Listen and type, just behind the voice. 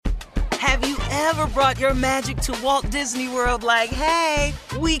Have you ever brought your magic to Walt Disney World like, hey,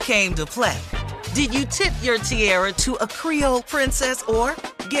 we came to play? Did you tip your tiara to a Creole princess or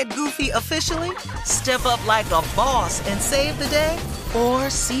get goofy officially? Step up like a boss and save the day? Or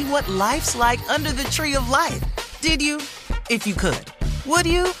see what life's like under the tree of life? Did you? If you could. Would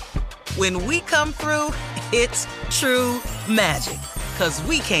you? When we come through, it's true magic. 'Cause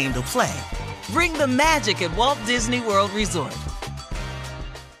we came to play. Bring the magic at Walt Disney World Resort.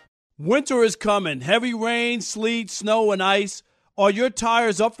 Winter is coming. Heavy rain, sleet, snow, and ice. Are your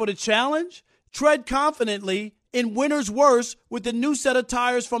tires up for the challenge? Tread confidently in winter's worst with the new set of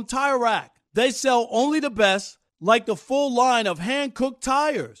tires from Tire Rack. They sell only the best, like the full line of hand-cooked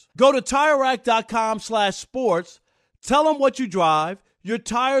tires. Go to TireRack.com/sports. Tell them what you drive. Your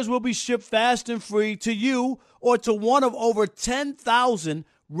tires will be shipped fast and free to you or to one of over 10,000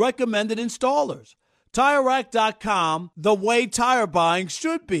 recommended installers. TireRack.com, the way tire buying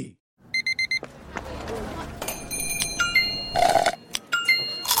should be.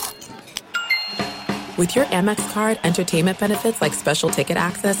 With your Amex card, entertainment benefits like special ticket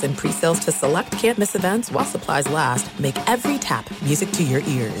access and pre-sales to select can't-miss events while supplies last make every tap music to your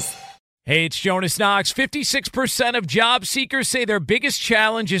ears. Hey, it's Jonas Knox. 56% of job seekers say their biggest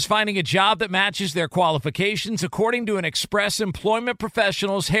challenge is finding a job that matches their qualifications, according to an Express Employment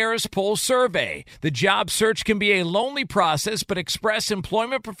Professionals Harris Poll survey. The job search can be a lonely process, but Express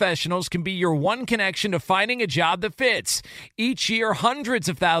Employment Professionals can be your one connection to finding a job that fits. Each year, hundreds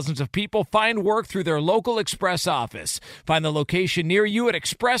of thousands of people find work through their local Express office. Find the location near you at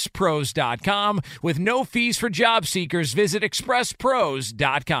expresspros.com. With no fees for job seekers, visit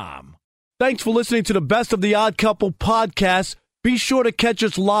expresspros.com. Thanks for listening to the Best of the Odd Couple podcast. Be sure to catch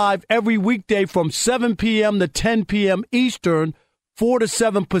us live every weekday from 7 p.m. to 10 p.m. Eastern, 4 to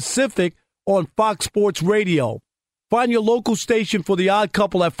 7 Pacific on Fox Sports Radio. Find your local station for The Odd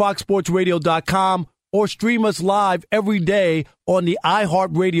Couple at foxsportsradio.com or stream us live every day on the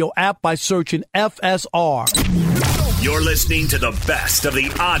iHeartRadio app by searching FSR. You're listening to the Best of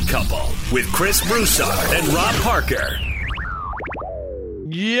the Odd Couple with Chris Broussard and Rob Parker.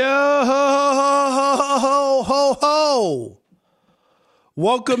 Yo ho ho ho!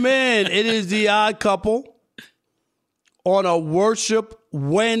 Welcome in. It is The Odd Couple on a Worship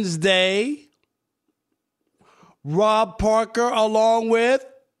Wednesday. Rob Parker along with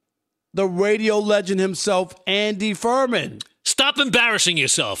the radio legend himself, Andy Furman. Stop embarrassing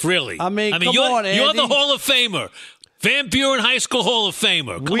yourself, really. I mean, come you're, on, Andy. You're the Hall of Famer. Van Buren High School Hall of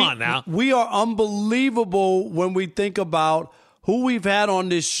Famer. Come on now. We are unbelievable when we think about who we've had on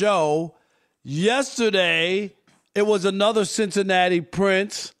this show. Yesterday, it was another Cincinnati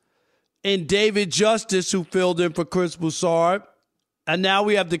Prince and David Justice who filled in for Chris Broussard. And now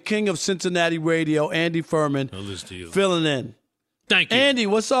we have the king of Cincinnati radio, Andy Furman, filling in. Thank you. Andy,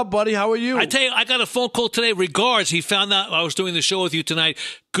 what's up, buddy? How are you? I tell you, I got a phone call today. Regards. He found out I was doing the show with you tonight.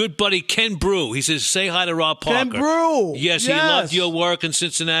 Good buddy Ken Brew. He says, say hi to Rob Parker. Ken Brew. Yes, he loved your work in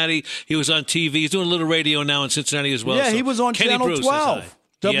Cincinnati. He was on TV. He's doing a little radio now in Cincinnati as well. Yeah, so he was on Kenny Channel Brew 12,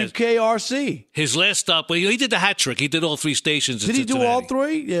 WKRC. His last stop, well, he did the hat trick. He did all three stations. Did he do all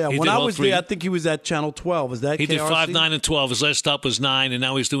three? Yeah, when I was there, I think he was at Channel 12. Is that He KRC? did 5, 9, and 12. His last stop was 9, and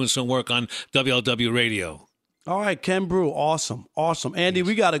now he's doing some work on WLW Radio. All right, Ken Brew, awesome. Andy,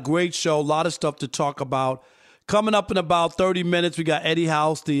 we got a great show, a lot of stuff to talk about. Coming up in about 30 minutes, we got Eddie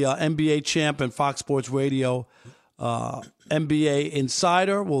House, the NBA champ and Fox Sports Radio NBA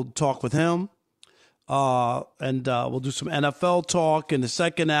Insider. We'll talk with him. And we'll do some NFL talk in the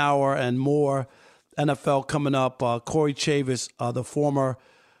second hour and more NFL coming up. Corey Chavis, the former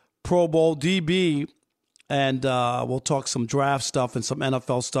Pro Bowl DB, and we'll talk some draft stuff and some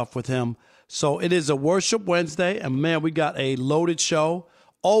NFL stuff with him. So it is a Worship Wednesday, and, man, we got a loaded show.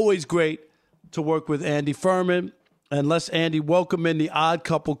 Always great to work with Andy Furman. And let's, Andy, welcome in the Odd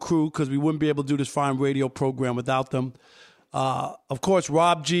Couple crew because we wouldn't be able to do this fine radio program without them. Of course,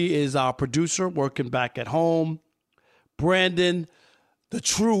 Rob G is our producer, working back at home. Brandon, the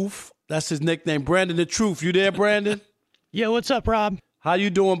Truth, that's his nickname, Brandon the Truth. You there, Brandon? Yo, what's up, Rob? How you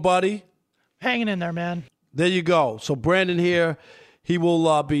doing, buddy? Hanging in there, man. There you go. So Brandon here. He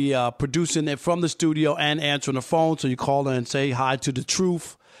will be producing it from the studio and answering the phone. So you call in and say hi to the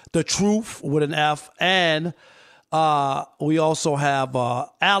Truth with an F. And we also have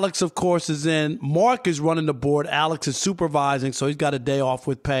Alex, of course, is in. Mark is running the board. Alex is supervising, so he's got a day off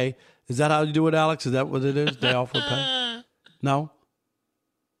with pay. Is that how you do it, Alex? Is that what it is? Day off with pay? No?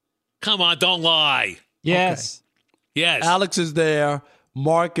 Come on, don't lie. Yes. Okay. Yes. Alex is there.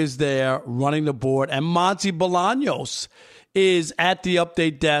 Mark is there running the board. And Monty Bolaños is at the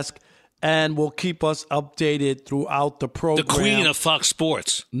update desk. and will keep us updated throughout the program. The queen of Fox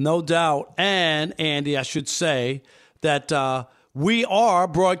Sports. No doubt. And, Andy, I should say that we are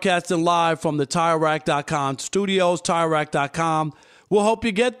broadcasting live from the TireRack.com studios, TireRack.com. We'll help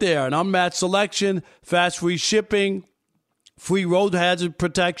you get there. An unmatched selection, fast free shipping, free road hazard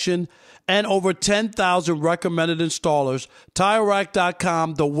protection, and over 10,000 recommended installers.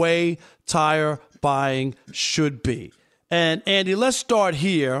 TireRack.com, the way tire buying should be. And, Andy, let's start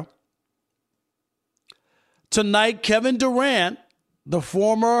here. Tonight, Kevin Durant, the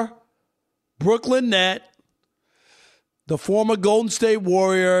former Brooklyn Net, the former Golden State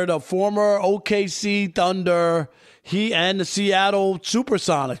Warrior, the former OKC Thunder, he and the Seattle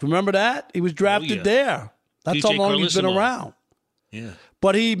Supersonics. Remember that? He was drafted there. That's DJ how long he's been around. Yeah.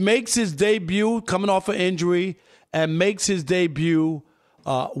 But he makes his debut coming off an injury and makes his debut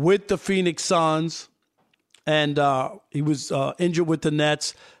with the Phoenix Suns. And he was injured with the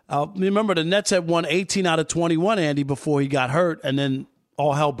Nets. Remember, the Nets had won 18 out of 21, Andy, before he got hurt, and then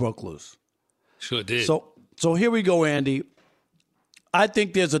all hell broke loose. Sure did. So here we go, Andy. I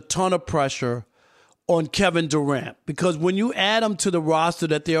think there's a ton of pressure on Kevin Durant because when you add him to the roster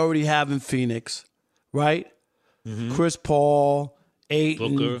that they already have in Phoenix, right? Mm-hmm. Chris Paul,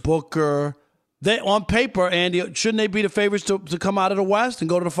 Ayton, Booker. They, on paper, Andy, shouldn't they be the favorites to come out of the West and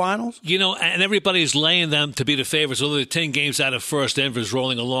go to the finals? You know, and everybody's laying them to be the favorites. Although they're 10 games out of first, Denver's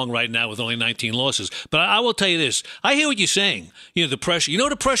rolling along right now with only 19 losses. But I will tell you this. I hear what you're saying. You know, the pressure. You know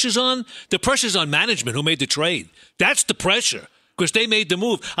what the pressure's on? The pressure's on management who made the trade. That's the pressure. Because they made the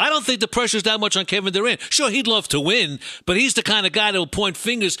move. I don't think the pressure's that much on Kevin Durant. Sure, he'd love to win, but he's the kind of guy that will point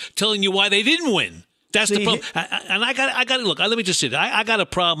fingers telling you why they didn't win. That's the problem. And I got to look. Let me just say that. I got a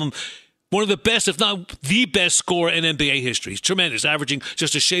problem. One of the best, if not the best scorer in NBA history. He's tremendous, averaging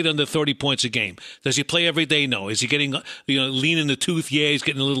just a shade under 30 points a game. Does he play every day? No. Is he getting, lean in the tooth? Yeah, he's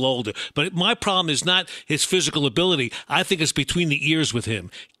getting a little older. But my problem is not his physical ability. I think it's between the ears with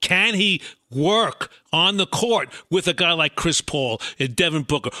him. Can he work on the court with a guy like Chris Paul and Devin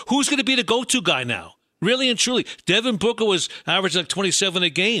Booker? Who's going to be the go-to guy now? Really and truly. Devin Booker was averaging like 27 a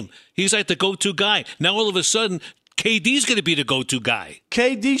game. He's like the go-to guy. Now all of a sudden, KD's going to be the go-to guy.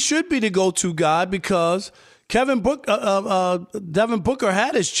 KD should be the go-to guy because Devin Booker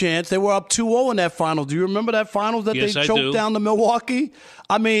had his chance. They were up 2-0 in that final. Do you remember that finals that Yes, they choked down to Milwaukee?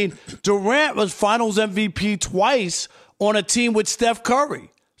 I mean, Durant was finals MVP twice on a team with Steph Curry.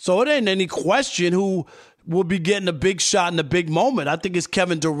 So it ain't any question who will be getting a big shot in a big moment. I think it's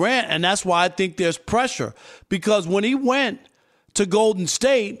Kevin Durant, and that's why I think there's pressure. Because when he went to Golden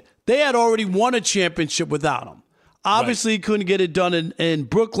State, they had already won a championship without him. Obviously, he couldn't get it done in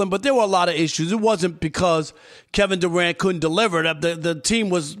Brooklyn, but there were a lot of issues. It wasn't because Kevin Durant couldn't deliver. The team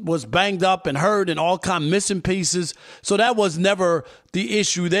was banged up and hurt and all kind of missing pieces. So that was never the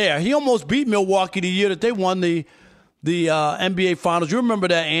issue there. He almost beat Milwaukee the year that they won the NBA Finals. You remember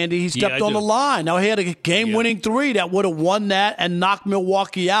that, Andy? He stepped on the line. Now, he had a game-winning three that would have won that and knocked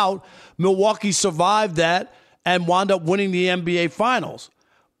Milwaukee out. Milwaukee survived that and wound up winning the NBA Finals.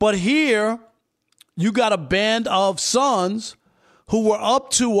 But here, you got a band of Suns who were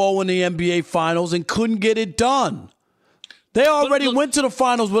up 2-0 in the NBA Finals and couldn't get it done. They already went to the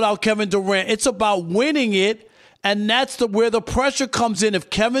finals without Kevin Durant. It's about winning it, and that's where the pressure comes in.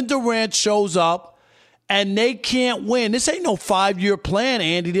 If Kevin Durant shows up and they can't win, this ain't no 5-year plan,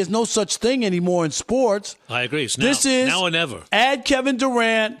 Andy. There's no such thing anymore in sports. I agree. It's this is now or never. Add Kevin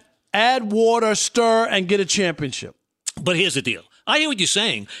Durant, add water, stir, and get a championship. But here's the deal. I hear what you're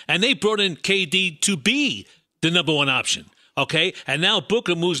saying, and they brought in KD to be the number one option, okay? And now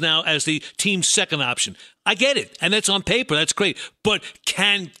Booker moves now as the team's second option. I get it, and that's on paper. That's great. But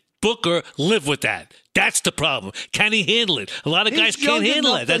can Booker live with that? That's the problem. Can he handle it? A lot of guys can't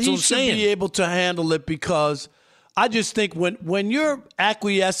handle it. That's what I'm saying. He should be able to handle it because I just think when you're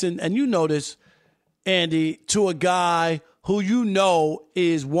acquiescing, and you know this, Andy, to a guy who you know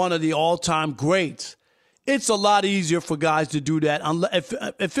is one of the all-time greats, it's a lot easier for guys to do that.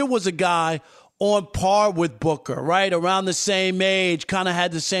 If it was a guy on par with Booker, right, around the same age, kind of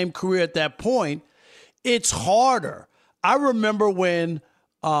had the same career at that point, it's harder. I remember when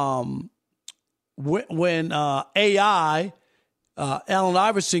Allen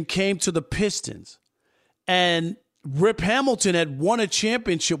Iverson came to the Pistons, and Rip Hamilton had won a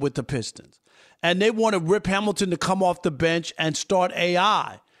championship with the Pistons, and they wanted Rip Hamilton to come off the bench and start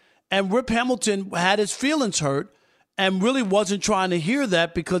AI. And Rip Hamilton had his feelings hurt and really wasn't trying to hear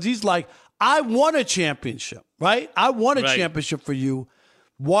that because he's like, I won a championship, right? I won a championship for you.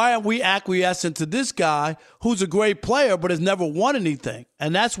 Why are we acquiescing to this guy who's a great player but has never won anything?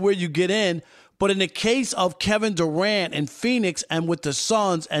 And that's where you get in. But in the case of Kevin Durant in Phoenix and with the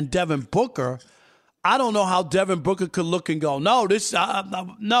Suns and Devin Booker, I don't know how Devin Booker could look and go, no,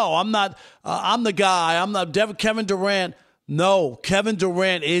 I'm not. I'm the guy. I'm not Kevin Durant. No, Kevin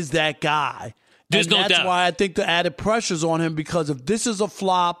Durant is that guy. There's no doubt. That's why I think the added pressure's on him, because if this is a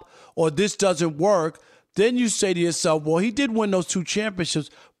flop or this doesn't work, then you say to yourself, well, he did win those 2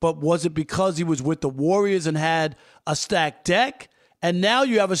 championships, but was it because he was with the Warriors and had a stacked deck? And now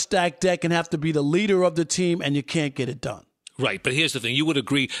you have a stacked deck and have to be the leader of the team, and you can't get it done. Right, but here's the thing. You would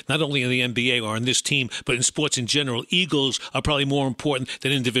agree, not only in the NBA or in this team, but in sports in general, egos are probably more important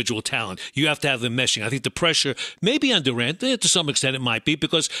than individual talent. You have to have them meshing. I think the pressure may be on Durant. To some extent it might be,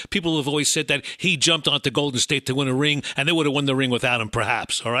 because people have always said that he jumped onto Golden State to win a ring, and they would have won the ring without him,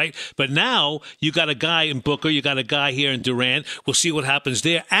 perhaps, all right? But now you got a guy in Booker, you got a guy here in Durant. We'll see what happens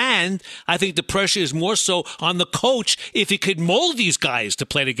there. And I think the pressure is more so on the coach if he could mold these guys to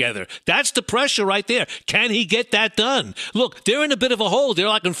play together. That's the pressure right there. Can he get that done? Look, they're in a bit of a hole. They're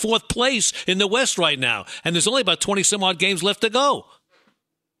like in 4th place in the West right now, and there's only about 20-some-odd games left to go.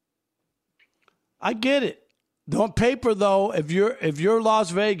 I get it. On paper, though, if you're Las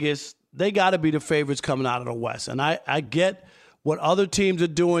Vegas, they got to be the favorites coming out of the West. And I get what other teams are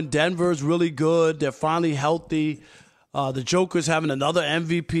doing. Denver's really good. They're finally healthy. The Joker's having another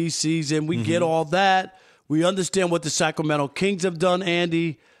MVP season. We get all that. We understand what the Sacramento Kings have done,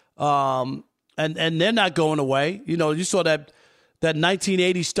 Andy. And they're not going away. You know, you saw that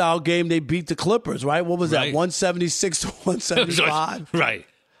 1980 style game they beat the Clippers, right? What was that, 176 to 175? Right.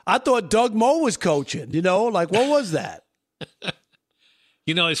 I thought Doug Moe was coaching, like what was that?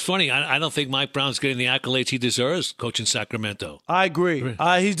 It's funny. I don't think Mike Brown's getting the accolades he deserves coaching Sacramento. I agree.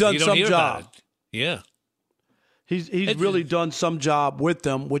 He's done some job. Yeah. He's really done some job with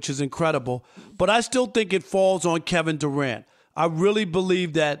them, which is incredible. But I still think it falls on Kevin Durant. I really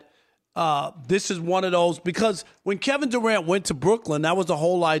believe that this is one of those, because when Kevin Durant went to Brooklyn, that was the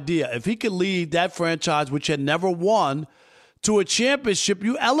whole idea. If he could lead that franchise, which had never won, to a championship,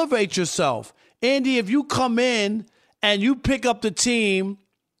 you elevate yourself. Andy, if you come in and you pick up the team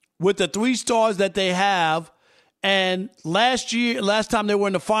with the 3 stars that they have, and last time they were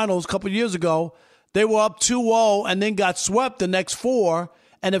in the finals a couple years ago, they were up 2-0 and then got swept the next 4.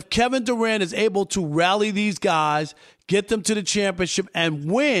 And if Kevin Durant is able to rally these guys, get them to the championship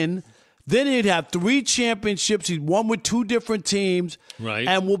and win, then he'd have 3 championships. He'd won with 2 different teams, right?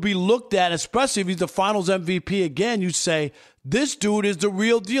 And will be looked at, especially if he's the Finals MVP again. You say, this dude is the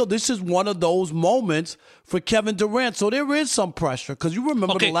real deal. This is one of those moments for Kevin Durant. So there is some pressure, because you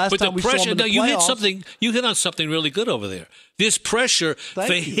remember the last time we saw him in the playoffs. You hit on something really good over there. There's pressure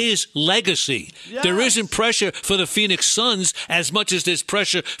for his legacy. Yes. There isn't pressure for the Phoenix Suns as much as there's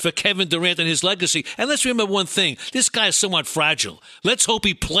pressure for Kevin Durant and his legacy. And let's remember one thing. This guy is somewhat fragile. Let's hope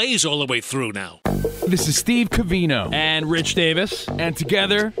he plays all the way through now. This is Steve Covino. And Rich Davis. And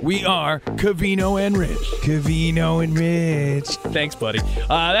together, we are Covino and Rich. Covino and Rich. Thanks, buddy.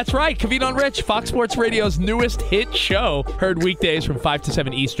 That's right. Covino and Rich, Fox Sports Radio's newest hit show. Heard weekdays from 5 to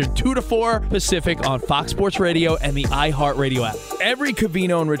 7 Eastern, 2 to 4 Pacific on Fox Sports Radio and the iHeartRadio app. Every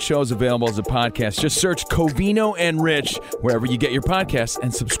Covino and Rich show is available as a podcast. Just search Covino and Rich wherever you get your podcasts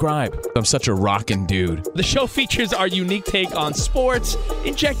and subscribe. I'm such a rockin' dude. The show features our unique take on sports,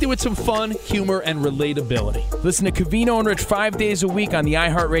 injected with some fun, humor, and relatability. Listen to Covino and Rich 5 days a week on the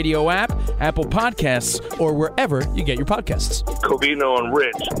iHeartRadio app, Apple Podcasts, or wherever you get your podcasts. Covino and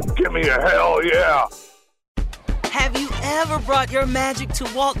Rich, give me a hell yeah. Have you ever brought your magic to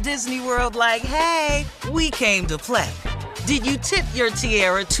Walt Disney World like, hey, we came to play? Did you tip your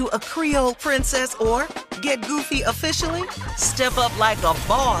tiara to a Creole princess or get goofy officially? Step up like a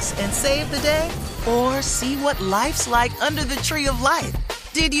boss and save the day? Or see what life's like under the tree of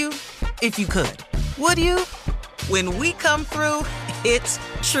life? Did you? If you could. Would you? When we come through, it's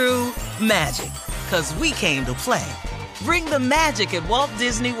true magic. 'Cause we came to play. Bring the magic at Walt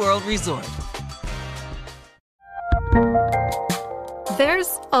Disney World Resort.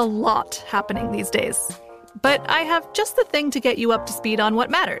 There's a lot happening these days. But I have just the thing to get you up to speed on what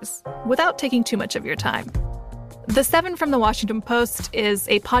matters, without taking too much of your time. The 7 from the Washington Post is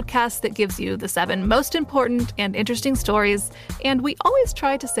a podcast that gives you the 7 most important and interesting stories, and we always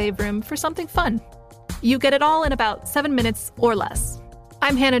try to save room for something fun. You get it all in about 7 minutes or less.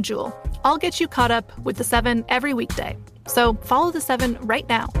 I'm Hannah Jewell. I'll get you caught up with the 7 every weekday. So follow the 7 right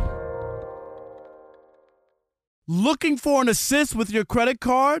now. Looking for an assist with your credit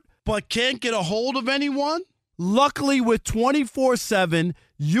card, but can't get a hold of anyone? Luckily, with 24/7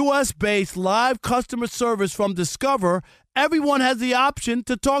 U.S.-based live customer service from Discover, everyone has the option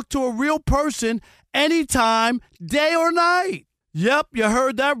to talk to a real person anytime, day or night. Yep, you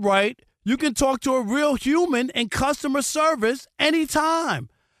heard that right. You can talk to a real human in customer service anytime.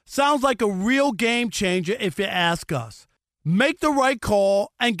 Sounds like a real game changer if you ask us. Make the right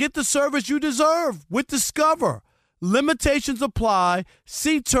call and get the service you deserve with Discover. Limitations apply.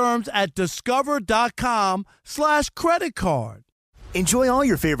 See terms at discover.com/creditcard. Enjoy all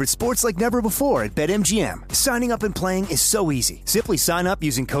your favorite sports like never before at BetMGM. Signing up and playing is so easy. Simply sign up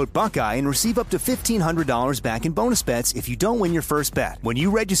using code Buckeye and receive up to $1,500 back in bonus bets if you don't win your first bet. When you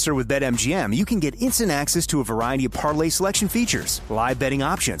register with BetMGM, you can get instant access to a variety of parlay selection features, live betting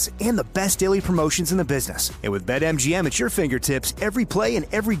options, and the best daily promotions in the business. And with BetMGM at your fingertips, every play and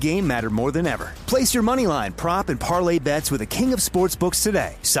every game matter more than ever. Place your moneyline, prop, and parlay bets with the king of sportsbooks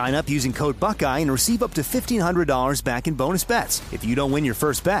today. Sign up using code Buckeye and receive up to $1,500 back in bonus bets if you don't win your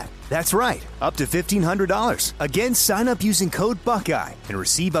first bet. That's right, up to $1,500. Again, sign up using code Buckeye and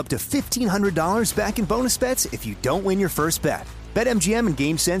receive up to $1,500 back in bonus bets if you don't win your first bet. BetMGM and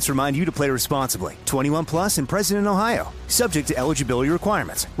GameSense remind you to play responsibly. 21 plus and present in Ohio. Subject to eligibility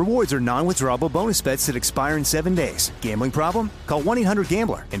requirements. Rewards are non-withdrawable bonus bets that expire in 7 days. Gambling problem? Call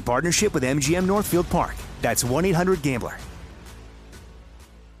 1-800-GAMBLER in partnership with MGM Northfield Park. That's 1-800-GAMBLER.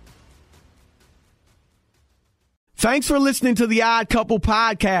 Thanks for listening to the Odd Couple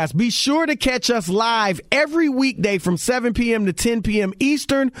podcast. Be sure to catch us live every weekday from 7 p.m. to 10 p.m.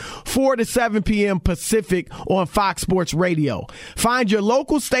 Eastern, 4 to 7 p.m. Pacific on Fox Sports Radio. Find your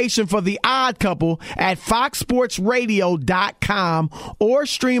local station for the Odd Couple at foxsportsradio.com or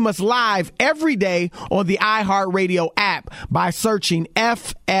stream us live every day on the iHeartRadio app by searching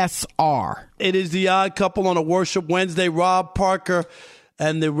FSR. It is the Odd Couple on a Worship Wednesday. Rob Parker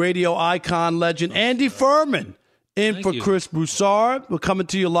and the radio icon legend Andy Furman in for Chris Broussard. We're coming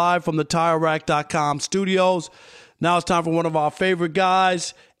to you live from the TireRack.com studios. Now it's time for one of our favorite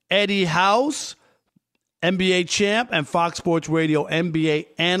guys, Eddie House, NBA champ and Fox Sports Radio NBA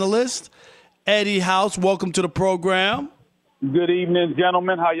analyst. Eddie House, welcome to the program. Good evening,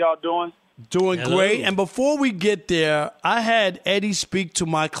 gentlemen. How y'all doing? Doing great. And before we get there, I had Eddie speak to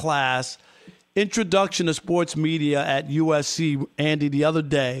my class, Introduction to Sports Media at USC, Andy, the other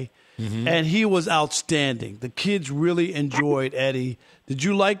day. And he was outstanding. The kids really enjoyed Eddie. Did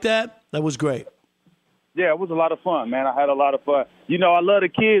you like that? That was great. Yeah, it was a lot of fun, man. I had a lot of fun. You know, I love the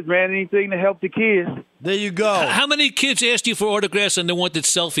kids, man. Anything to help the kids. There you go. How many kids asked you for autographs and they wanted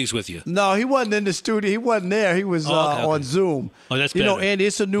selfies with you? No, he wasn't in the studio. He wasn't there. He was on Zoom. Oh, that's better. better. You know, Andy,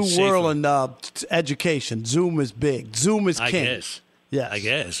 it's a new world in education. Zoom is big. Zoom is king. I guess. Yes. I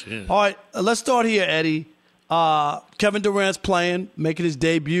guess. Yeah. All right, let's start here, Eddie. Kevin Durant's playing, making his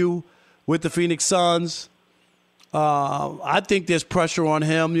debut with the Phoenix Suns. I think there's pressure on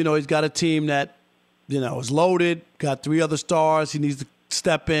him. You know, he's got a team that, you know, is loaded, got 3 other stars. He needs to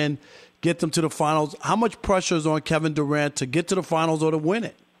step in, get them to the finals. How much pressure is on Kevin Durant to get to the finals or to win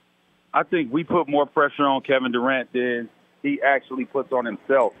it? I think we put more pressure on Kevin Durant than he actually puts on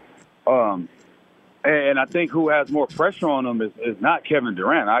himself. And I think who has more pressure on him is not Kevin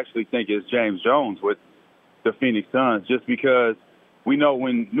Durant. I actually think it's James Jones with the Phoenix Suns, just because we know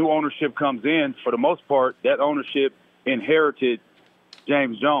when new ownership comes in, for the most part, that ownership inherited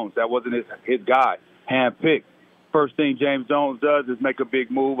James Jones. That wasn't his guy, handpicked. First thing James Jones does is make a big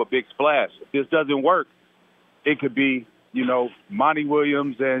move, a big splash. If this doesn't work, it could be, you know, Monty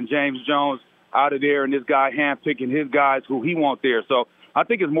Williams and James Jones out of there and this guy handpicking his guys who he wants there. So I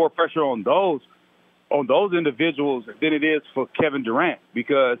think it's more pressure on those individuals than it is for Kevin Durant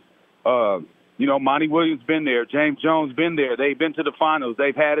because, you know, Monty Williams been there. James Jones been there. They've been to the finals.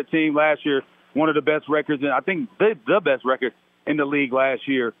 They've had a team last year, one of the best records, and I think the best record in the league last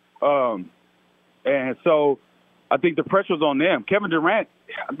year. And so I think the pressure's on them. Kevin Durant,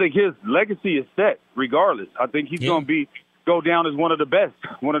 I think his legacy is set regardless. I think he's going to go down as one of the best,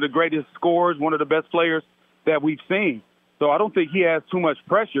 one of the greatest scorers, one of the best players that we've seen. So I don't think he has too much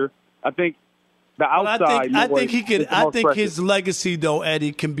pressure. I think the outside. I think his legacy, though,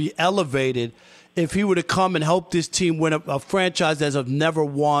 Eddie, can be elevated if he were to come and help this team win a franchise that has never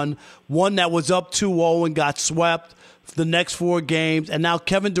won, one that was up 2-0 and got swept for the next 4 games, and now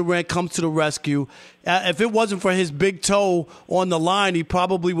Kevin Durant comes to the rescue. If it wasn't for his big toe on the line, he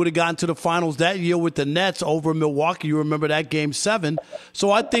probably would have gotten to the finals that year with the Nets over Milwaukee. You remember that Game 7.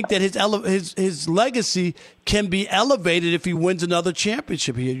 So I think that his legacy can be elevated if he wins another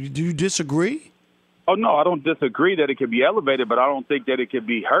championship here. Do you disagree? Oh, no, I don't disagree that it can be elevated, but I don't think that it can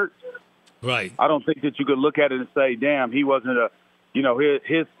be hurt. Right. I don't think that you could look at it and say, damn, he wasn't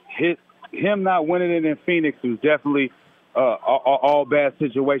him not winning it in Phoenix was definitely all bad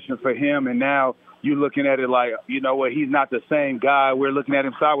situation for him. And now you're looking at it like, you know what, he's not the same guy. We're looking at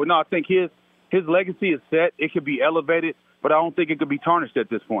him sideways. No, I think his legacy is set. It could be elevated, but I don't think it could be tarnished at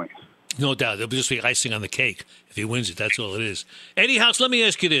this point. No doubt. It'll just be icing on the cake if he wins it. That's all it is. Eddie House, let me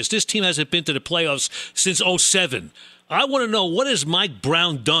ask you this. This team hasn't been to the playoffs since 2007. I want to know, what has Mike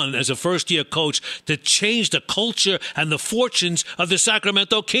Brown done as a first-year coach to change the culture and the fortunes of the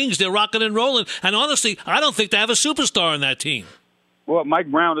Sacramento Kings? They're rocking and rolling. And honestly, I don't think they have a superstar on that team. Well,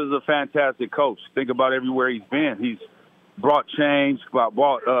 Mike Brown is a fantastic coach. Think about everywhere he's been. He's brought change,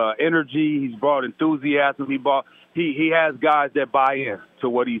 brought energy. He's brought enthusiasm. He has guys that buy in to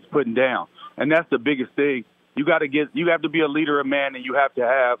what he's putting down, and that's the biggest thing. You have to be a leader of man, and you have to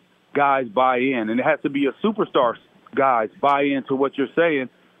have guys buy in, and it has to be a superstar guys buy into what you're saying,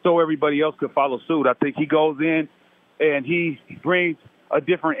 so everybody else can follow suit. I think he goes in and he brings a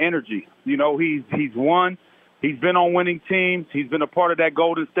different energy. You know, he's won. He's been on winning teams. He's been a part of that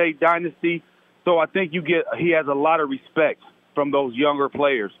Golden State dynasty. So I think he has a lot of respect from those younger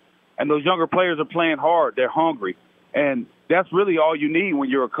players. And those younger players are playing hard. They're hungry. And that's really all you need when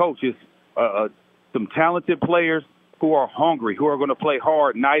you're a coach is some talented players who are hungry, who are going to play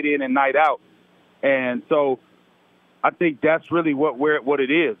hard night in and night out. And so I think that's really what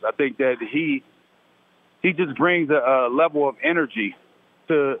it is. I think that he just brings a level of energy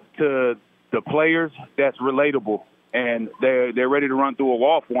to the players that's relatable, and they're ready to run through a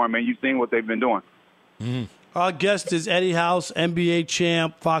wall for him, and you've seen what they've been doing. Mm-hmm. Our guest is Eddie House, NBA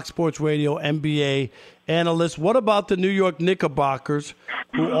champ, Fox Sports Radio, NBA analyst. What about the New York Knickerbockers,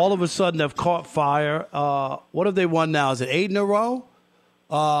 who all of a sudden have caught fire? What have they won now? Is it 8 in a row?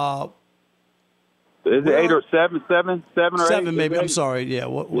 Is it 8 or 7? 7 or 8? 7 maybe. I'm sorry. Yeah.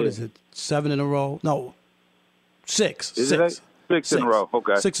 What is it? 7 in a row? No. 6. Is it 6 in a row?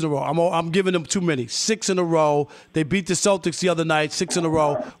 Okay. 6 in a row. I'm giving them too many. 6 in a row. They beat the Celtics the other night. 6 in a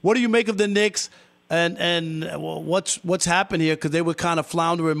row. What do you make of the Knicks? And what's happened here? Because they were kind of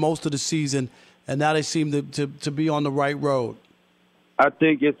floundering most of the season, and now they seem to be on the right road. I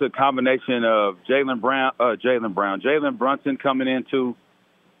think it's a combination of Jalen Brunson coming into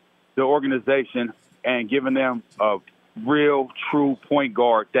the organization and giving them a real, true point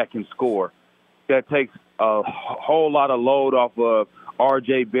guard that can score. That takes a whole lot of load off of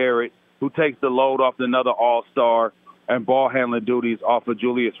R.J. Barrett, who takes the load off another all-star and ball handling duties off of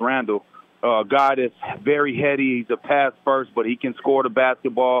Julius Randle. A guy that's very heady. He's a pass first, but he can score the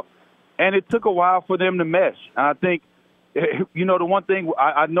basketball. And it took a while for them to mesh. And I think, you know, the one thing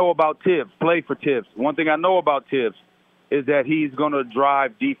I know about Tibbs, play for Tibbs. One thing I know about Tibbs is that he's going to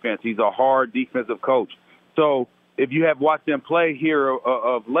drive defense. He's a hard defensive coach. So if you have watched them play here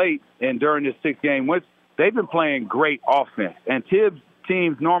of late and during this 6-game win, they've been playing great offense. And Tibbs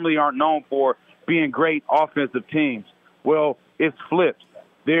teams normally aren't known for being great offensive teams. Well, it's flipped.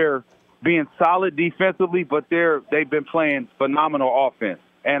 They're being solid defensively, but they've been playing phenomenal offense.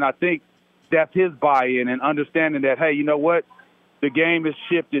 And I think that's his buy-in and understanding that, hey, you know what? The game is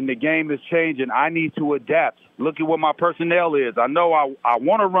shifting. The game is changing. I need to adapt. Look at what my personnel is. I know I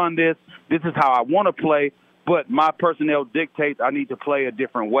want to run this. This is how I want to play, but my personnel dictates I need to play a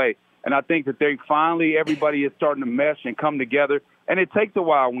different way. And I think that everybody is starting to mesh and come together. And it takes a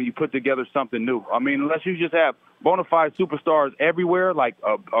while when you put together something new. I mean, unless you just have bona fide superstars everywhere, like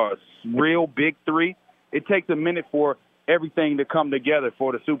a real big three, it takes a minute for everything to come together,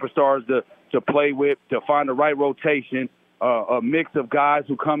 for the superstars to play with, to find the right rotation, a mix of guys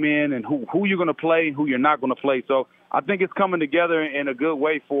who come in and who you're going to play and who you're not going to play. So I think it's coming together in a good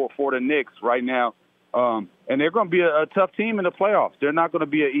way for the Knicks right now. And they're going to be a tough team in the playoffs. They're not going to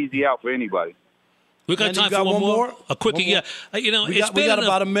be an easy out for anybody. We got time for one more? A quickie, yeah. We got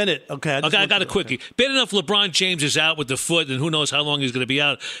about a minute. Okay, I got a quickie. Bad enough LeBron James is out with the foot, and who knows how long he's going to be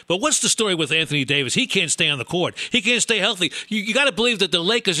out. But what's the story with Anthony Davis? He can't stay on the court. He can't stay healthy. You got to believe that the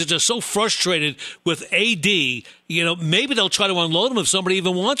Lakers are just so frustrated with AD. You know, maybe they'll try to unload him if somebody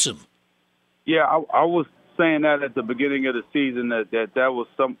even wants him. Yeah, I was saying that at the beginning of the season that was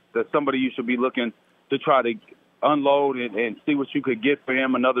somebody you should be looking to try to unload and see what you could get for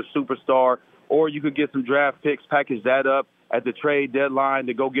him, another superstar. Or you could get some draft picks, package that up at the trade deadline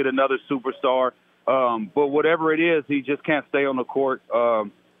to go get another superstar. But whatever it is, he just can't stay on the court.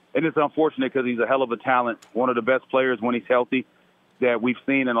 And it's unfortunate because he's a hell of a talent, one of the best players when he's healthy that we've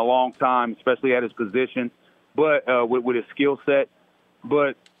seen in a long time, especially at his position, but with his skill set.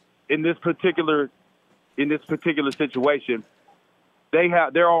 But in this particular situation,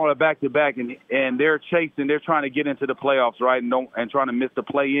 they're on a back-to-back, and they're chasing. They're trying to get into the playoffs, right, and trying to miss the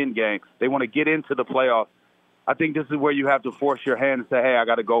play-in game. They want to get into the playoffs. I think this is where you have to force your hand and say, hey, I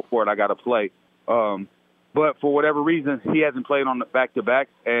got to go for it. I got to play. But for whatever reason, he hasn't played on the back-to-back,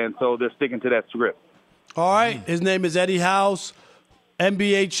 and so they're sticking to that script. All right. His name is Eddie House,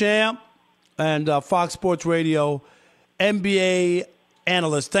 NBA champ, and Fox Sports Radio NBA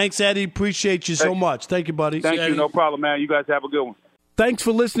analyst. Thanks, Eddie. Appreciate you so much. Thank you, buddy. Thank you. No problem, man. You guys have a good one. Thanks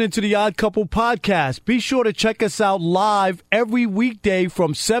for listening to the Odd Couple podcast. Be sure to check us out live every weekday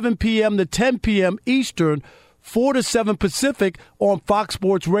from 7 p.m. to 10 p.m. Eastern, 4 to 7 Pacific on Fox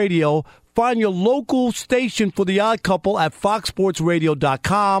Sports Radio. Find your local station for the Odd Couple at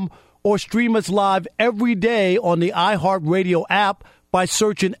foxsportsradio.com or stream us live every day on the iHeartRadio app by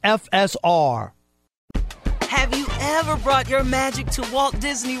searching FSR. Have you ever brought your magic to Walt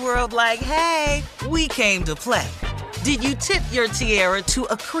Disney World like, hey, we came to play? Did you tip your tiara to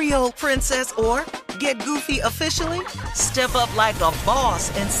a Creole princess or get goofy officially? Step up like a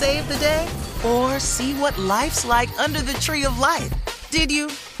boss and save the day? Or see what life's like under the tree of life? Did you?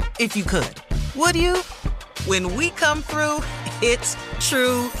 If you could. Would you? When we come through, it's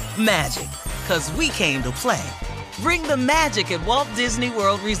true magic. 'Cause we came to play. Bring the magic at Walt Disney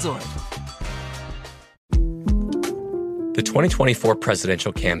World Resort. The 2024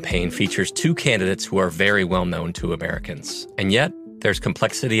 presidential campaign features two candidates who are very well known to Americans. And yet, there's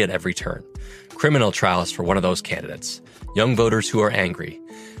complexity at every turn. Criminal trials for one of those candidates. Young voters who are angry.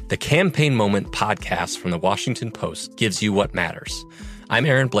 The Campaign Moment podcast from the Washington Post gives you what matters. I'm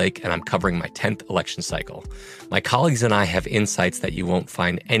Aaron Blake, and I'm covering my 10th election cycle. My colleagues and I have insights that you won't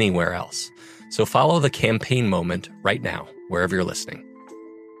find anywhere else. So follow The Campaign Moment right now, wherever you're listening.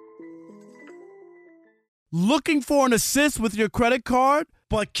 Looking for an assist with your credit card,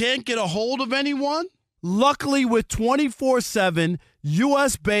 but can't get a hold of anyone? Luckily, with 24/7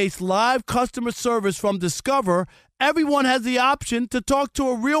 U.S.-based live customer service from Discover, everyone has the option to talk to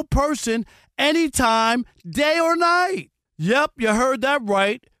a real person anytime, day or night. Yep, you heard that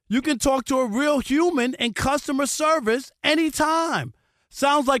right. You can talk to a real human in customer service anytime.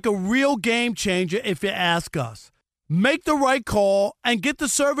 Sounds like a real game changer if you ask us. Make the right call and get the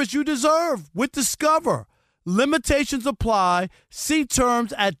service you deserve with Discover. Limitations apply. See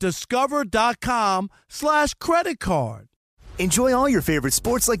terms at discover.com/credit card. Enjoy all your favorite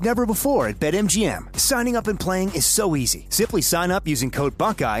sports like never before at BetMGM. Signing up and playing is so easy. Simply sign up using code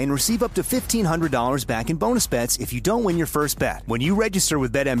Buckeye and receive up to $1,500 back in bonus bets if you don't win your first bet. When you register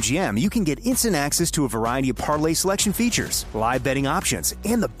with BetMGM, you can get instant access to a variety of parlay selection features, live betting options,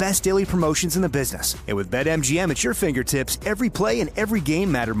 and the best daily promotions in the business. And with BetMGM at your fingertips, every play and every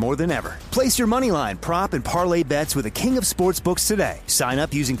game matter more than ever. Place your moneyline, prop, and parlay bets with the king of sportsbooks today. Sign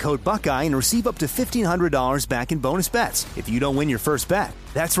up using code Buckeye and receive up to $1,500 back in bonus bets if you don't win your first bet.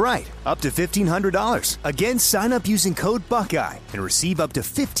 That's right, up to $1,500. Again, sign up using code Buckeye and receive up to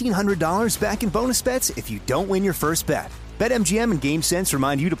 $1,500 back in bonus bets if you don't win your first bet. BetMGM and GameSense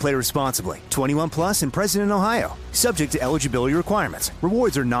remind you to play responsibly. 21 plus and present in Ohio. Subject to eligibility requirements.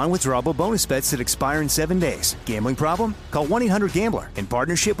 Rewards are non-withdrawable bonus bets that expire in 7 days. Gambling problem? Call 1-800-GAMBLER in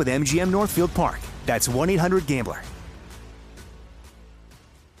partnership with MGM Northfield Park. That's 1-800-GAMBLER.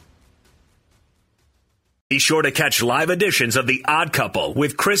 Be sure to catch live editions of The Odd Couple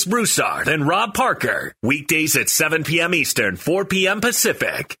with Chris Broussard and Rob Parker. Weekdays at 7 p.m. Eastern, 4 p.m.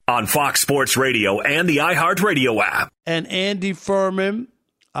 Pacific on Fox Sports Radio and the iHeartRadio app. And Andy Furman,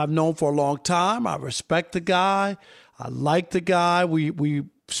 I've known for a long time. I respect the guy. I like the guy. We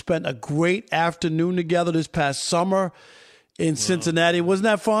spent a great afternoon together this past summer in Cincinnati. Wasn't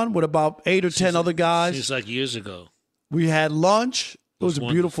that fun? With about 8 or 10 other guys. Seems like years ago. We had lunch. It was a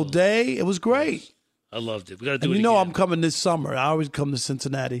beautiful day. It was great. I loved it. We got to do and it you know again. I'm coming this summer. I always come to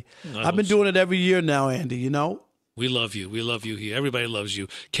Cincinnati. I've been doing it every year now, Andy, you know? We love you. We love you here. Everybody loves you.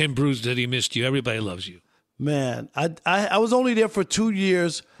 Ken Bruce said he missed you. Everybody loves you. Man, I was only there for 2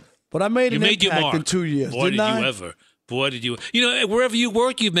 years, but I made an impact in 2 years. Boy, did you ever. Boy, did you. You know, wherever you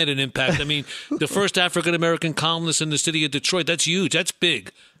work, you've made an impact. I mean, the first African-American columnist in the city of Detroit, that's huge. That's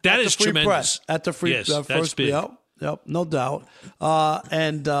big. That is tremendous. Press. At the Free yes, Press. that's big. Yep, no doubt.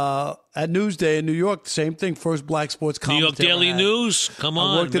 And at Newsday in New York, same thing. First black sports New York commentator. Daily News. Come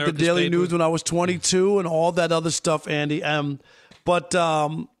on. I worked at the Daily News when I was 22 and all that other stuff, Andy. But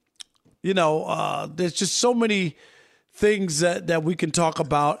you know, there's just so many things that we can talk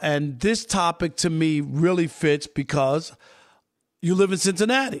about. And this topic to me really fits because you live in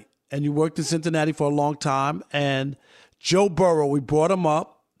Cincinnati and you worked in Cincinnati for a long time. And Joe Burrow, we brought him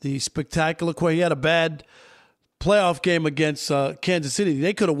up, the spectacular he had a bad playoff game against Kansas City.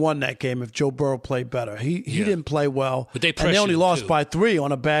 They could have won that game if Joe Burrow played better. He didn't play well. But they and they only lost too. by 3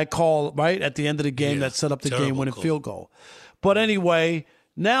 on a bad call right at the end of the game that set up the game-winning field goal. But anyway,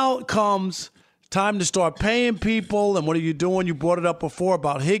 now it comes time to start paying people. And what are you doing? You brought it up before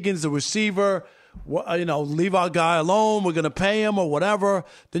about Higgins, the receiver. You know, leave our guy alone. We're going to pay him or whatever.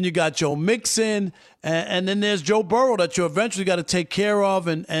 Then you got Joe Mixon. And then there's Joe Burrow that you eventually got to take care of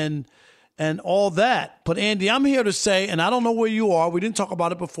and and all that. But, Andy, I'm here to say, and I don't know where you are. We didn't talk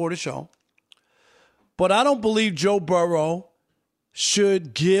about it before the show. But I don't believe Joe Burrow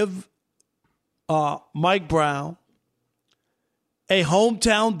should give Mike Brown a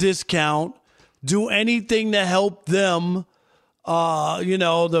hometown discount, do anything to help them,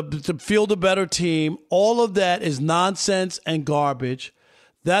 to field a better team. All of that is nonsense and garbage.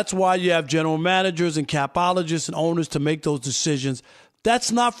 That's why you have general managers and capologists and owners to make those decisions.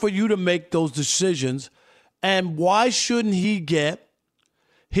 That's not for you to make those decisions. And why shouldn't he get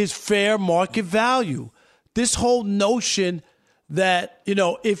his fair market value? This whole notion that,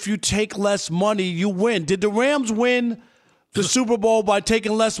 if you take less money, you win. Did the Rams win the Super Bowl by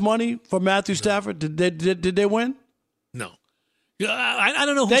taking less money for Matthew Stafford? Did they win? No. I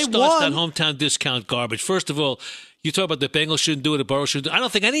don't know who starts that hometown discount garbage. First of all, you talk about the Bengals shouldn't do it, the Burrow shouldn't do it. I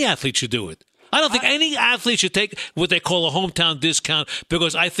don't think any athlete should do it. I don't think any athlete should take what they call a hometown discount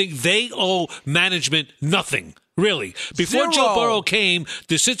because I think they owe management nothing. Really. Before Joe Burrow came,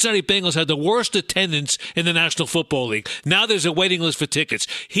 the Cincinnati Bengals had the worst attendance in the National Football League. Now there's a waiting list for tickets.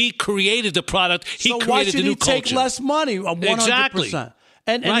 He created the product. He created the new culture. So why should he take less money? 100%. Exactly.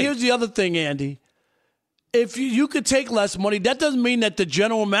 And here's the other thing, Andy. If you could take less money, that doesn't mean that the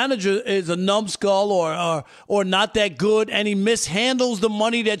general manager is a numbskull or not that good, and he mishandles the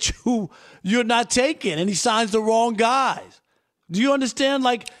money that you're not taking, and he signs the wrong guys. Do you understand?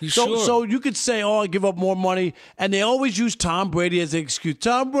 So you could say, I give up more money, and they always use Tom Brady as an excuse.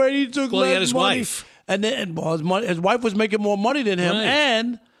 Tom Brady took less money. Well, he had his wife. And then his wife was making more money than him. Right.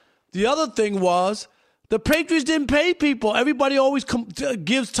 And the other thing was, the Patriots didn't pay people. Everybody always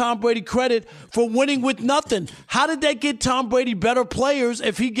gives Tom Brady credit for winning with nothing. How did that get Tom Brady better players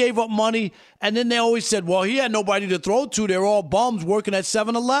if he gave up money? And then they always said, well, he had nobody to throw to. They were all bums working at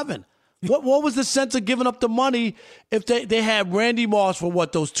 7-Eleven. What was the sense of giving up the money if they had Randy Moss for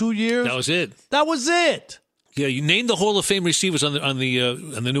those 2 years? That was it. That was it. Yeah, you named the Hall of Fame receivers on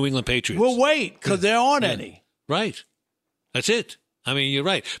the New England Patriots. We'll wait because there aren't any. Right. That's it. I mean, you're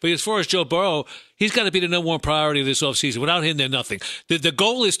right. But as far as Joe Burrow, he's got to be the number one priority this offseason. Without him, they're nothing. The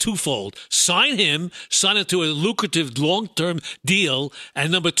goal is twofold. Sign him to a lucrative long-term deal,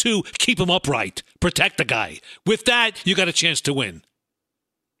 and number two, keep him upright. Protect the guy. With that, you got a chance to win.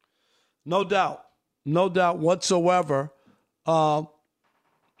 No doubt. No doubt whatsoever. And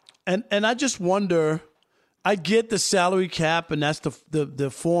I just wonder, I get the salary cap, and that's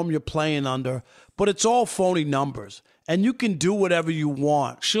the form you're playing under, but it's all phony numbers. And you can do whatever you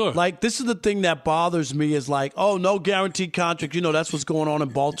want. Sure. This is the thing that bothers me is no guaranteed contract. That's what's going on in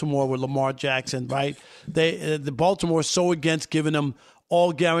Baltimore with Lamar Jackson, right? The Baltimore is so against giving them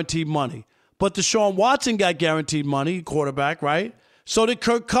all guaranteed money. But Deshaun Watson got guaranteed money, quarterback, right? So did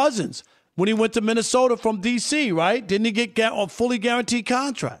Kirk Cousins when he went to Minnesota from D.C., right? Didn't he get a fully guaranteed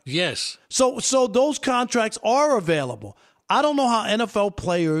contract? Yes. So those contracts are available. I don't know how NFL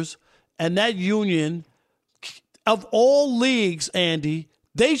players and that union – of all leagues, Andy,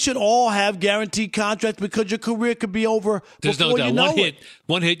 they should all have guaranteed contracts because your career could be over There's before no doubt. you know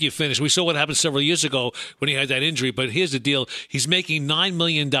One hit, you finish. We saw what happened several years ago when he had that injury. But here's the deal. He's making $9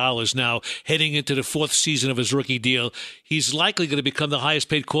 million now heading into the fourth season of his rookie deal. He's likely going to become the highest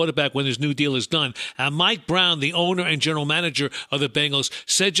paid quarterback when his new deal is done. And Mike Brown, the owner and general manager of the Bengals,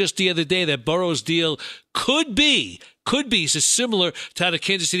 said just the other day that Burrow's deal could be similar to how the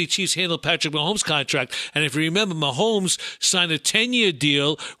Kansas City Chiefs handled Patrick Mahomes' contract. And if you remember, Mahomes signed a 10-year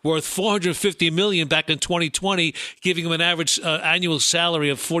deal worth $450 million back in 2020, giving him an average annual salary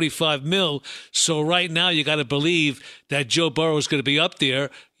of $45 million. So right now, you got to believe that Joe Burrow is going to be up there,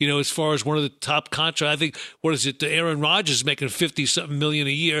 as far as one of the top contracts. I think, Aaron Rodgers is making $50-something million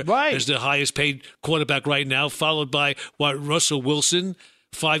a year as the highest paid quarterback right now, followed by, Russell Wilson,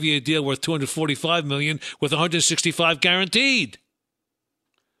 5-year deal worth $245 million with $165 guaranteed.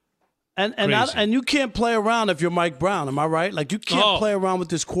 And you can't play around if you're Mike Brown. Am I right? You can't play around with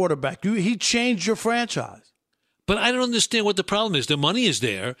this quarterback. He changed your franchise. But I don't understand what the problem is. The money is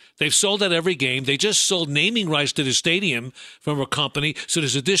there. They've sold out every game. They just sold naming rights to the stadium from a company, so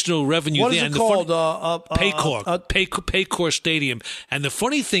there's additional revenue what there. What is it called? Paycor Stadium. And the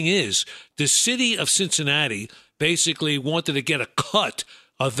funny thing is, the city of Cincinnati basically wanted to get a cut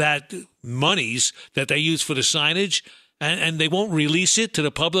of that monies that they use for the signage, and they won't release it to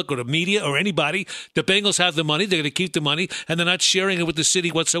the public or the media or anybody. The Bengals have the money. They're going to keep the money, and they're not sharing it with the city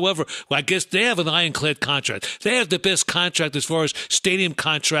whatsoever. Well, I guess they have an ironclad contract. They have the best contract as far as stadium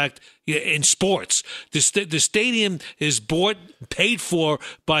contract in sports. The stadium is paid for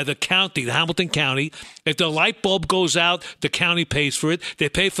by the county, the Hamilton County. If the light bulb goes out, the county pays for it. They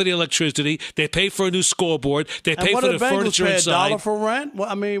pay for the electricity. They pay for a new scoreboard. They pay for the furniture inside. $1 for rent?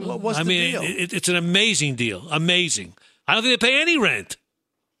 Well, what's the deal? It's an amazing deal. Amazing. I don't think they pay any rent.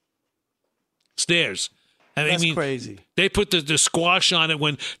 It's theirs. That's crazy. They put the squash on it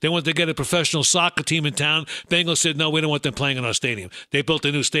when they wanted to get a professional soccer team in town. Bengals said, no, we don't want them playing in our stadium. They built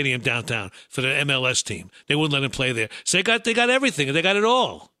a new stadium downtown for the MLS team. They wouldn't let them play there. So they got everything. They got it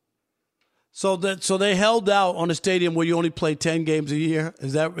all. So they held out on a stadium where you only play 10 games a year?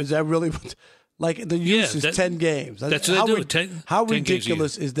 Is that really like the use is 10 games? That's what they do. How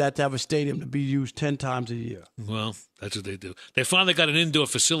ridiculous is that to have a stadium to be used 10 times a year? Well, that's what they do. They finally got an indoor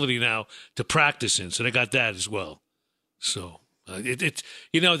facility now to practice in, so they got that as well. So they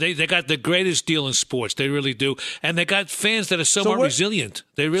got the greatest deal in sports. They really do, and they got fans that are somewhat resilient.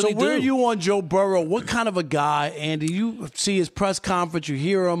 They really do. So where are you on Joe Burrow? What kind of a guy, Andy? You see his press conference, you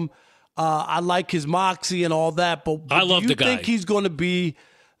hear him. I like his moxie and all that, but I love the guy. Do you think he's going to be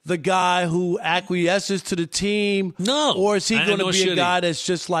the guy who acquiesces to the team? No, or is he going to be a guy that's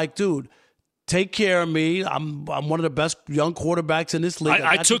just like, dude, take care of me. I'm one of the best young quarterbacks in this league.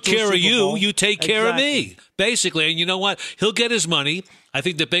 I took care of you. You take care of me, basically. And you know what? He'll get his money. I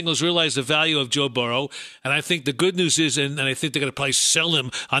think the Bengals realize the value of Joe Burrow. And I think the good news is, and I think they're going to probably sell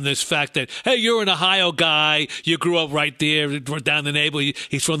him on this fact that, hey, you're an Ohio guy. You grew up right there down the neighborhood.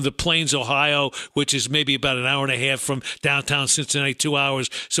 He's from the Plains, Ohio, which is maybe about an hour and a half from downtown Cincinnati, 2 hours.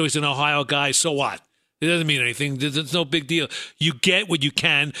 So he's an Ohio guy. So what? It doesn't mean anything. There's no big deal. You get what you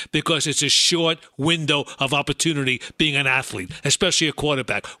can because it's a short window of opportunity being an athlete, especially a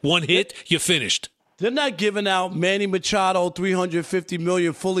quarterback. One hit, you're finished. They're not giving out Manny Machado $350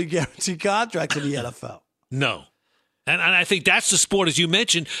 million fully guaranteed contracts in the NFL. No. And I think that's the sport, as you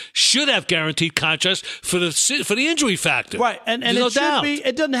mentioned, should have guaranteed contracts for the injury factor. Right, and it should be.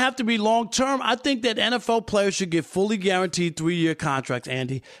 It doesn't have to be long term. I think that NFL players should get fully guaranteed 3-year contracts,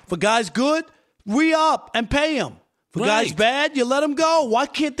 Andy. For guys good, re-up and pay them. For guys bad, you let them go. Why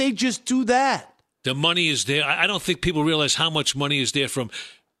can't they just do that? The money is there. I don't think people realize how much money is there from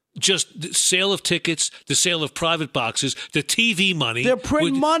just the sale of tickets, the sale of private boxes, the TV money. They're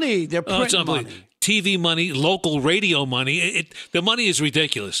printing money. They're printing money. TV money, local radio money. The money is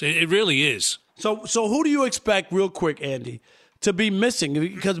ridiculous. It really is. So who do you expect, real quick, Andy, to be missing?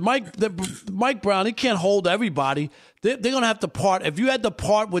 Because Mike Brown, he can't hold everybody. They're going to have to part. If you had to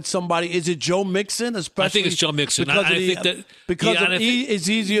part with somebody, is it Joe Mixon? Especially I think it's Joe Mixon. Because E is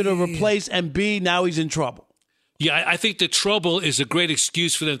easier to replace, and B, now he's in trouble. Yeah, I think the trouble is a great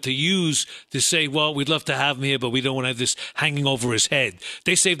excuse for them to use to say, well, we'd love to have him here, but we don't want to have this hanging over his head.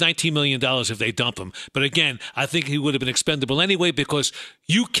 They saved $19 million if they dump him. But again, I think he would have been expendable anyway because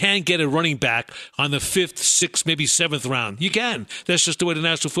you can get a running back on the 5th, 6th, maybe 7th round. You can. That's just the way the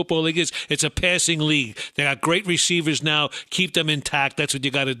National Football League is. It's a passing league. They got great receivers now. Keep them intact. That's what you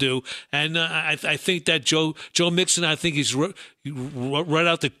got to do. And I think that Joe Mixon, I think he's right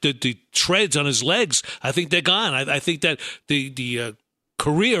out the treads on his legs. I think they're gone. I think that the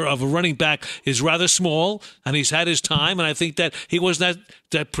career of a running back is rather small, and he's had his time, and I think that he wasn't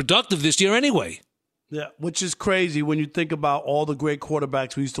that productive this year anyway. Yeah, which is crazy when you think about all the great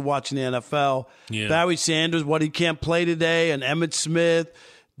quarterbacks we used to watch in the NFL. Yeah. Barry Sanders, he can't play today, and Emmitt Smith,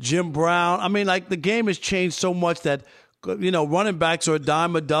 Jim Brown. I mean, like, the game has changed so much that, running backs are a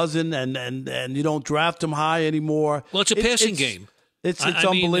dime a dozen, and you don't draft them high anymore. Well, it's a passing game. It's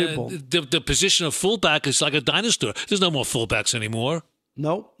unbelievable. The position of fullback is like a dinosaur. There's no more fullbacks anymore.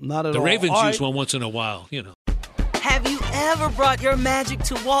 Nope, not at all. The Ravens use one once in a while, Have you ever brought your magic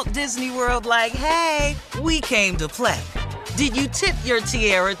to Walt Disney World like, hey, we came to play? Did you tip your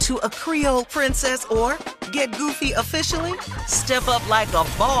tiara to a Creole princess or get goofy officially? Step up like a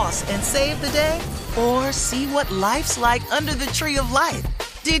boss and save the day? Or see what life's like under the tree of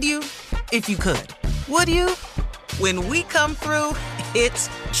life? Did you? If you could. Would you? When we come through, it's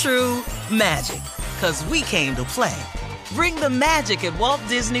true magic. 'Cause we came to play. Bring the magic at Walt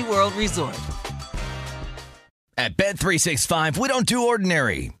Disney World Resort. At Bet365, we don't do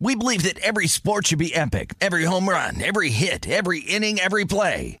ordinary. We believe that every sport should be epic. Every home run, every hit, every inning, every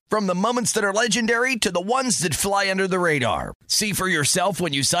play. From the moments that are legendary to the ones that fly under the radar. See for yourself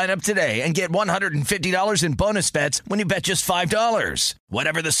when you sign up today and get $150 in bonus bets when you bet just $5.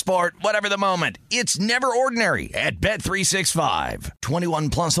 Whatever the sport, whatever the moment, it's never ordinary at Bet365. 21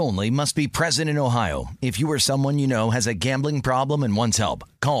 plus only. Must be present in Ohio. If you or someone you know has a gambling problem and wants help,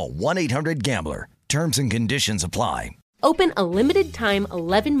 call 1-800-GAMBLER. Terms and conditions apply. Open a limited-time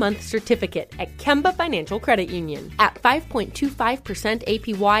 11-month certificate at Kemba Financial Credit Union. At 5.25%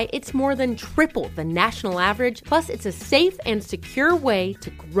 APY, it's more than triple the national average, plus it's a safe and secure way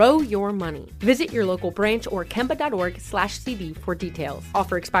to grow your money. Visit your local branch or kemba.org/CD for details.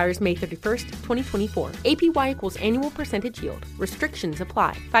 Offer expires May 31st, 2024. APY equals annual percentage yield. Restrictions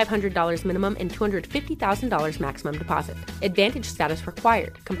apply. $500 minimum and $250,000 maximum deposit. Advantage status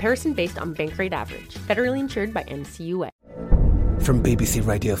required. Comparison based on bank rate average. Federally insured by NCUA. From BBC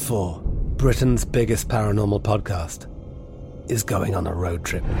Radio 4, Britain's biggest paranormal podcast is going on a road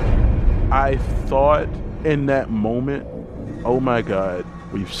trip. I thought in that moment, oh my God,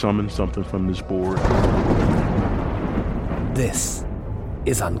 we've summoned something from this board. This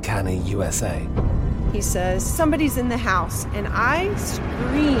is Uncanny USA. He says, somebody's in the house, and I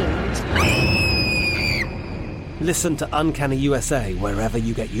screamed. Listen to Uncanny USA wherever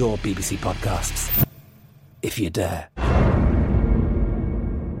you get your BBC podcasts, if you dare.